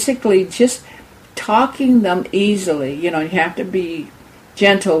 And basically just talking them easily, you have to be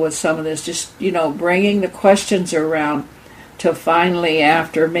gentle with some of this, just, bringing the questions around to finally,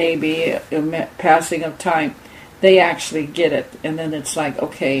 after maybe a passing of time, they actually get it. And then it's like,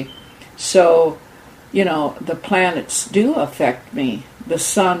 okay, so, the planets do affect me. The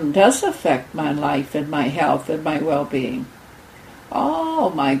sun does affect my life and my health and my well-being. Oh,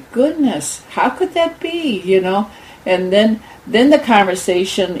 my goodness, how could that be, And then the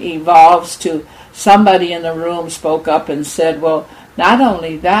conversation evolves to somebody in the room spoke up and said, well, not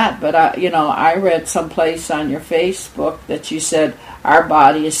only that, but I read someplace on your Facebook that you said our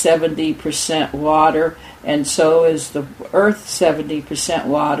body is 70% water, and so is the earth 70%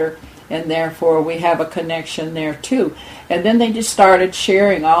 water, and therefore we have a connection there too. And then they just started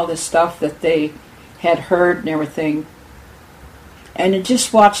sharing all this stuff that they had heard and everything, and it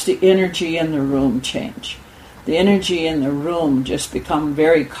just watched the energy in the room change. The energy in the room just become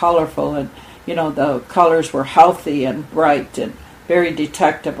very colorful, and the colors were healthy and bright and very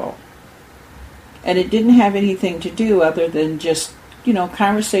detectable. And it didn't have anything to do other than just,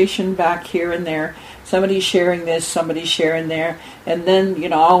 conversation back here and there. Somebody sharing this, somebody sharing there. And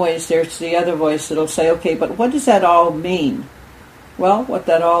then, always there's the other voice that'll say, okay, but what does that all mean? Well, what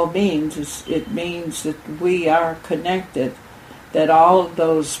that all means is it means that we are connected, that all of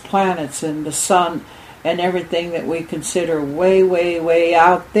those planets and the sun and everything that we consider way, way, way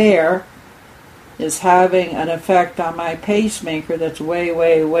out there is having an effect on my pacemaker that's way,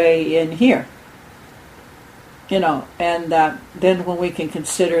 way, way in here. And then when we can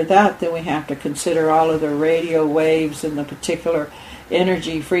consider that, then we have to consider all of the radio waves and the particular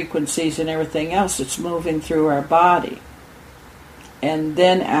energy frequencies and everything else that's moving through our body. And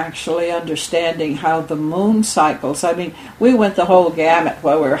then actually understanding how the moon cycles. I mean, we went the whole gamut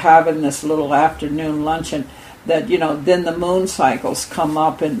while we were having this little afternoon luncheon, that, then the moon cycles come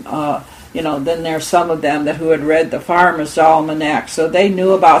up, and then there's some of them who had read the Farmer's Almanac, so they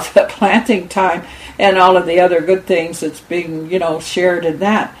knew about the planting time and all of the other good things that's being, shared in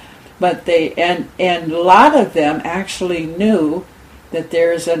that. But and a lot of them actually knew that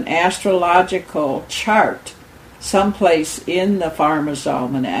there's an astrological chart someplace in the Farmer's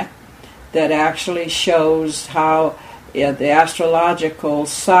Almanac that actually shows how the astrological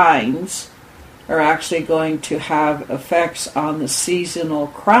signs are actually going to have effects on the seasonal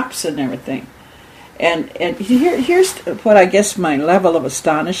crops and everything. And here's what I guess my level of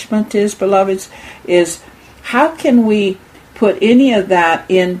astonishment is, beloveds, is how can we put any of that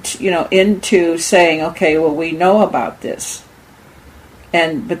into saying, okay, well, we know about this,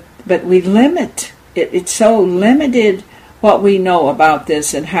 but we limit it. It's so limited what we know about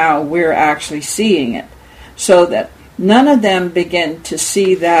this and how we're actually seeing it, so that none of them begin to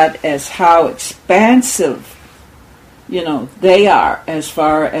see that as how expansive, they are as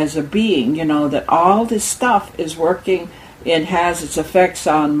far as a being, that all this stuff is working and has its effects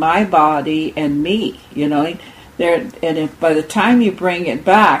on my body and me, by the time you bring it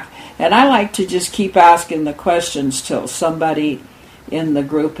back, and I like to just keep asking the questions till somebody in the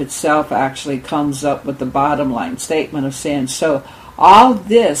group itself actually comes up with the bottom line statement of saying, so all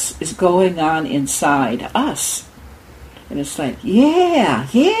this is going on inside us. And it's like, yeah,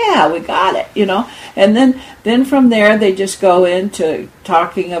 we got it, And then from there they just go into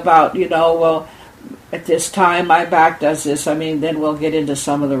talking about, well, at this time my back does this. I mean, then we'll get into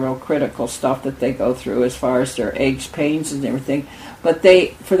some of the real critical stuff that they go through as far as their aches, pains, and everything. But they,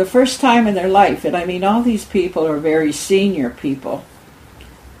 for the first time in their life, and I mean all these people are very senior people,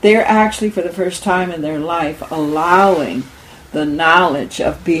 they're actually for the first time in their life allowing the knowledge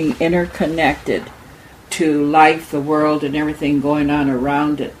of being interconnected to life, the world, and everything going on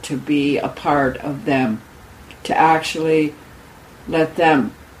around it to be a part of them, to actually let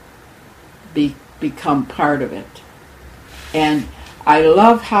them become part of it. And I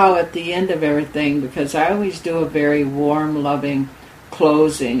love how at the end of everything, because I always do a very warm, loving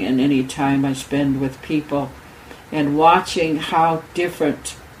closing in any time I spend with people, and watching how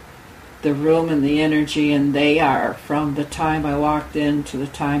different the room and the energy and they are from the time I walked in to the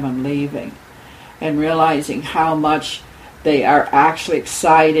time I'm leaving, and realizing how much they are actually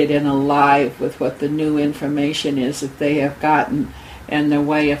excited and alive with what the new information is that they have gotten, and their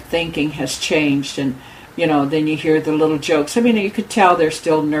way of thinking has changed. And then you hear the little jokes. I mean, you could tell they're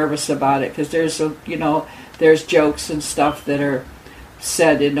still nervous about it, because there's there's jokes and stuff that are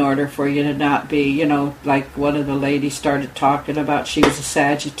said in order for you to not be, like one of the ladies started talking about, she was a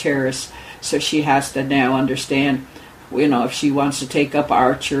Sagittarius, so she has to now understand, if she wants to take up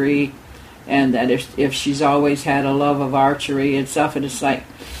archery, and that if she's always had a love of archery and stuff, and it's like,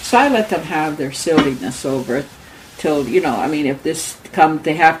 so I let them have their silliness over it till, if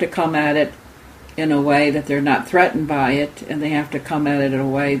they have to come at it in a way that they're not threatened by it, and they have to come at it in a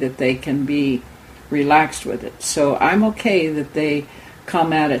way that they can be relaxed with it. So I'm okay that they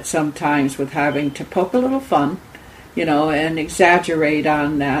come at it sometimes with having to poke a little fun, and exaggerate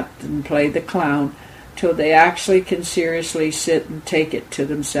on that and play the clown till they actually can seriously sit and take it to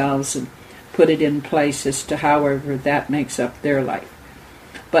themselves and put it in place as to however that makes up their life.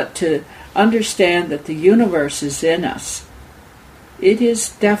 But to understand that the universe is in us, it is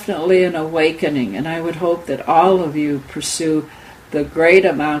definitely an awakening, and I would hope that all of you pursue the great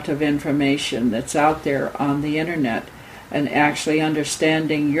amount of information that's out there on the internet and actually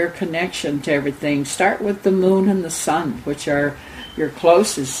understanding your connection to everything. Start with the moon and the sun, which are your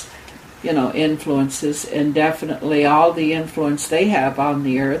closest, influences, and definitely all the influence they have on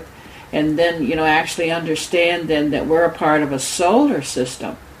the earth. And then, actually understand then that we're a part of a solar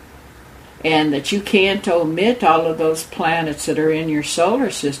system, and that you can't omit all of those planets that are in your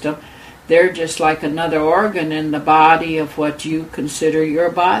solar system. They're just like another organ in the body of what you consider your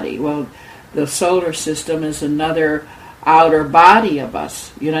body. Well, the solar system is another outer body of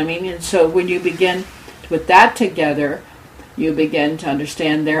us, And so when you begin to put that together, you begin to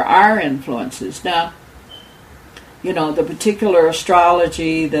understand there are influences. Now, the particular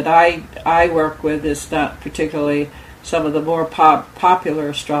astrology that I work with is not particularly some of the more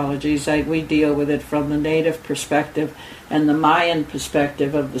popular astrologies. We deal with it from the native perspective and the Mayan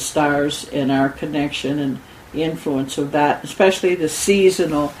perspective of the stars and our connection and the influence of that, especially the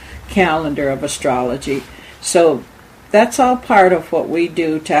seasonal calendar of astrology. So that's all part of what we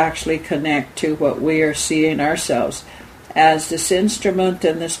do to actually connect to what we are seeing ourselves as this instrument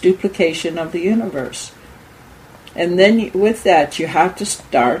and this duplication of the universe. And then with that, you have to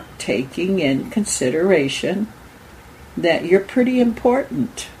start taking in consideration that you're pretty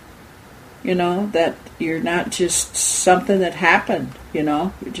important. That you're not just something that happened,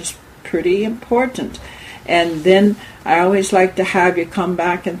 you're just pretty important. And then I always like to have you come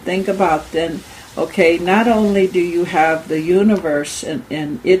back and think about then, okay, not only do you have the universe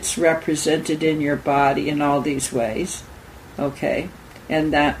and it's represented in your body in all these ways, okay,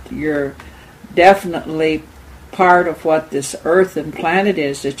 and that you're definitely part of what this earth and planet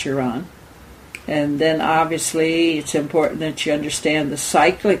is that you're on. And then obviously it's important that you understand the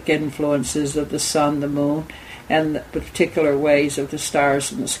cyclic influences of the sun, the moon, and the particular ways of the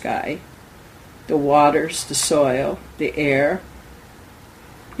stars in the sky, the waters, the soil, the air.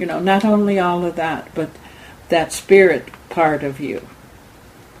 Not only all of that, but that spirit part of you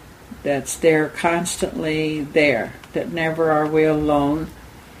that's there, constantly there, that never are we alone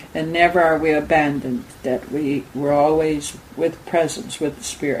and never are we abandoned, that we're always with presence, with the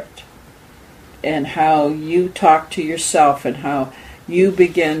spirit. And how you talk to yourself and how you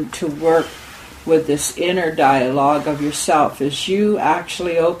begin to work with this inner dialogue of yourself is you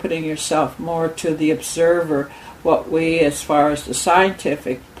actually opening yourself more to the observer, what we, as far as the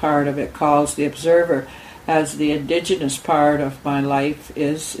scientific part of it, calls the observer, as the indigenous part of my life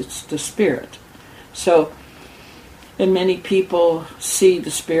it's the spirit. So, and many people see the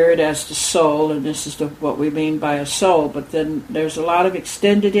spirit as the soul, and this is what we mean by a soul, but then there's a lot of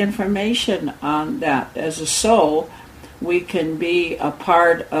extended information on that. As a soul, we can be a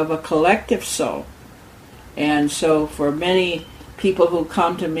part of a collective soul. And so for many people who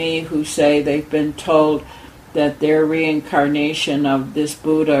come to me who say they've been told that they're reincarnation of this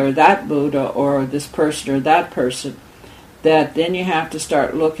Buddha or this person or that person, that then you have to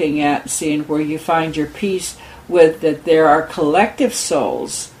start looking at seeing where you find your peace with that there are collective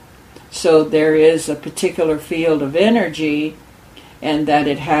souls. So there is a particular field of energy, and that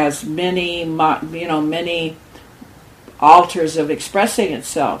it has many altars of expressing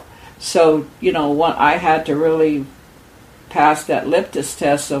itself. So, I had to really pass that Liptus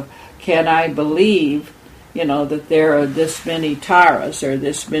test of, can I believe, that there are this many Taras or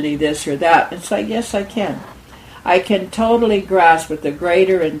this many this or that? It's like, yes, I can. I can totally grasp with the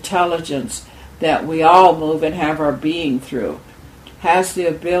greater intelligence that we all move and have our being through, has the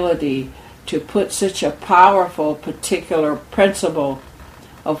ability to put such a powerful particular principle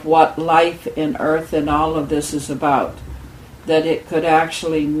of what life in earth and all of this is about, that it could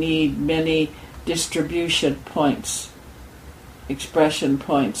actually need many distribution points, expression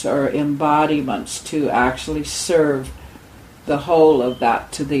points, or embodiments to actually serve the whole of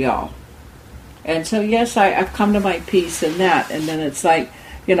that to the all. And so, yes, I've come to my peace in that. And then it's like,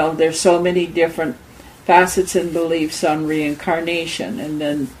 there's so many different facets and beliefs on reincarnation. And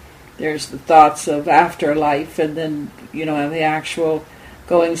then there's the thoughts of afterlife, and then, the actual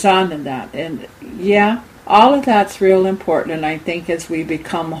goings on in that. And, yeah, all of that's real important. And I think as we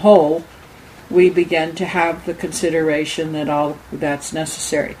become whole, we begin to have the consideration that all that's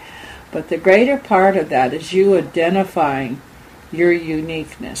necessary. But the greater part of that is you identifying your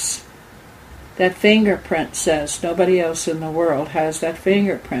uniqueness. That fingerprint says nobody else in the world has that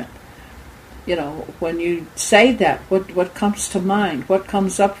fingerprint. When you say that, what comes to mind? What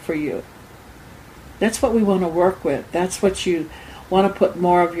comes up for you? That's what we want to work with. That's what you want to put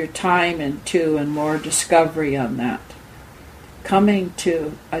more of your time into, and more discovery on that. Coming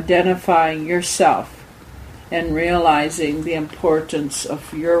to identifying yourself and realizing the importance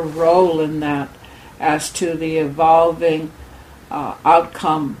of your role in that as to the evolving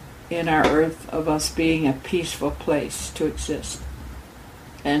outcome in our earth of us being a peaceful place to exist.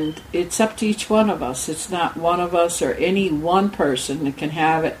 And it's up to each one of us. It's not one of us or any one person that can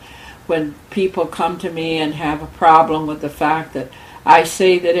have it. When people come to me and have a problem with the fact that I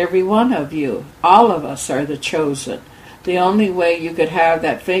say that every one of you, all of us, are the chosen. The only way you could have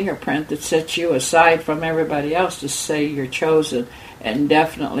that fingerprint that sets you aside from everybody else is say you're chosen, and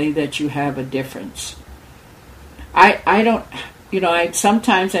definitely that you have a difference. I don't,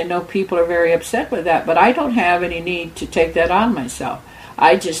 sometimes I know people are very upset with that, but I don't have any need to take that on myself.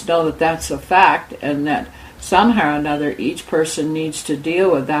 I just know that that's a fact, and that somehow or another each person needs to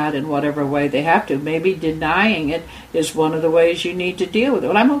deal with that in whatever way they have to. Maybe denying it is one of the ways you need to deal with it.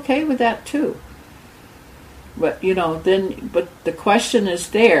 Well, I'm okay with that too. But, but the question is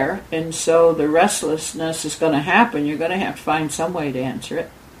there, and so the restlessness is going to happen. You're going to have to find some way to answer it.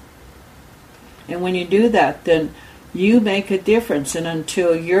 And when you do that, then you make a difference. And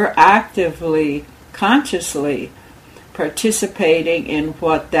until you're actively, consciously participating in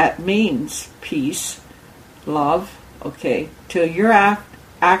what that means, peace, love, till you're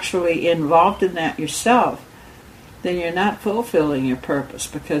actually involved in that yourself, then you're not fulfilling your purpose,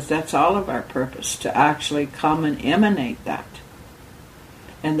 because that's all of our purpose, to actually come and emanate that.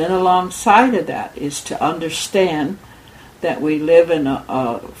 And then alongside of that is to understand that we live in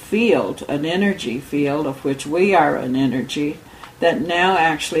a field, an energy field, of which we are an energy, that now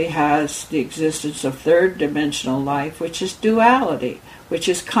actually has the existence of third-dimensional life, which is duality, which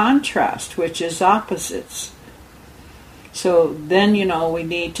is contrast, which is opposites. So then, we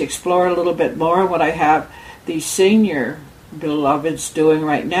need to explore a little bit more. What I have these senior beloveds doing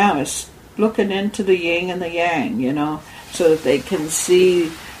right now is looking into the yin and the yang, so that they can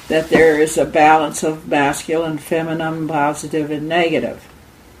see that there is a balance of masculine, feminine, positive, and negative.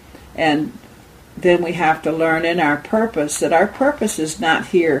 And then we have to learn in our purpose that our purpose is not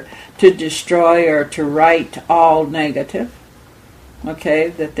here to destroy or to right all negative.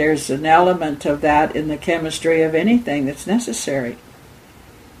 That there's an element of that in the chemistry of anything that's necessary.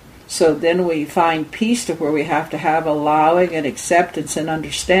 So then we find peace to where we have to have allowing and acceptance and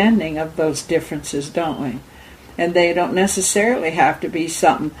understanding of those differences, don't we? And they don't necessarily have to be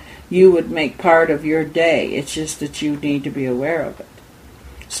something you would make part of your day. It's just that you need to be aware of it.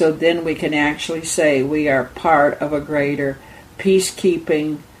 So then we can actually say we are part of a greater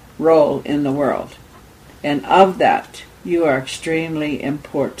peacekeeping role in the world. And of that, you are extremely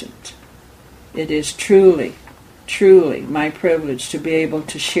important. It is truly my privilege to be able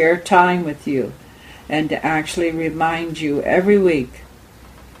to share time with you and to actually remind you every week,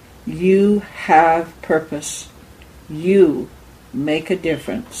 you have purpose. You make a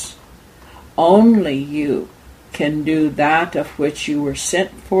difference. Only you can do that of which you were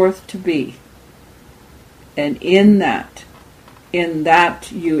sent forth to be. And in that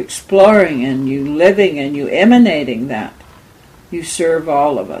you exploring and you living and you emanating that, you serve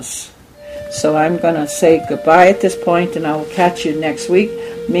all of us. So I'm going to say goodbye at this point, and I will catch you next week.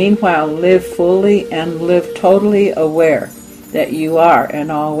 Meanwhile, live fully and live totally aware that you are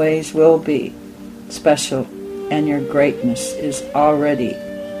and always will be special, and your greatness is already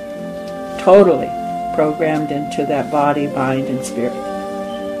totally programmed into that body, mind, and spirit.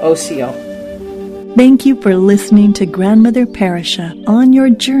 OCO. Thank you for listening to Grandmother Parisha on your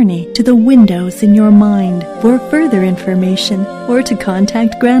journey to the windows in your mind. For further information or to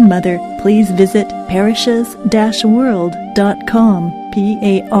contact Grandmother, please visit parishas-world.com,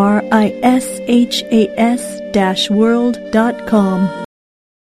 parishas-world.com.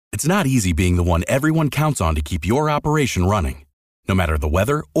 It's not easy being the one everyone counts on to keep your operation running, no matter the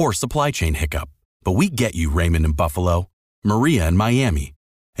weather or supply chain hiccup. But we get you, Raymond in Buffalo, Maria in Miami,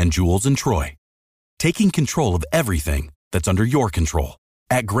 and Jules in Troy. Taking control of everything that's under your control.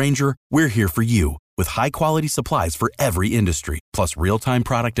 At Grainger, we're here for you with high-quality supplies for every industry, plus real-time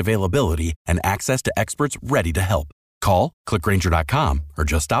product availability and access to experts ready to help. Call, click Grainger.com, or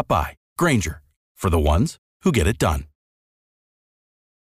just stop by. Grainger, for the ones who get it done.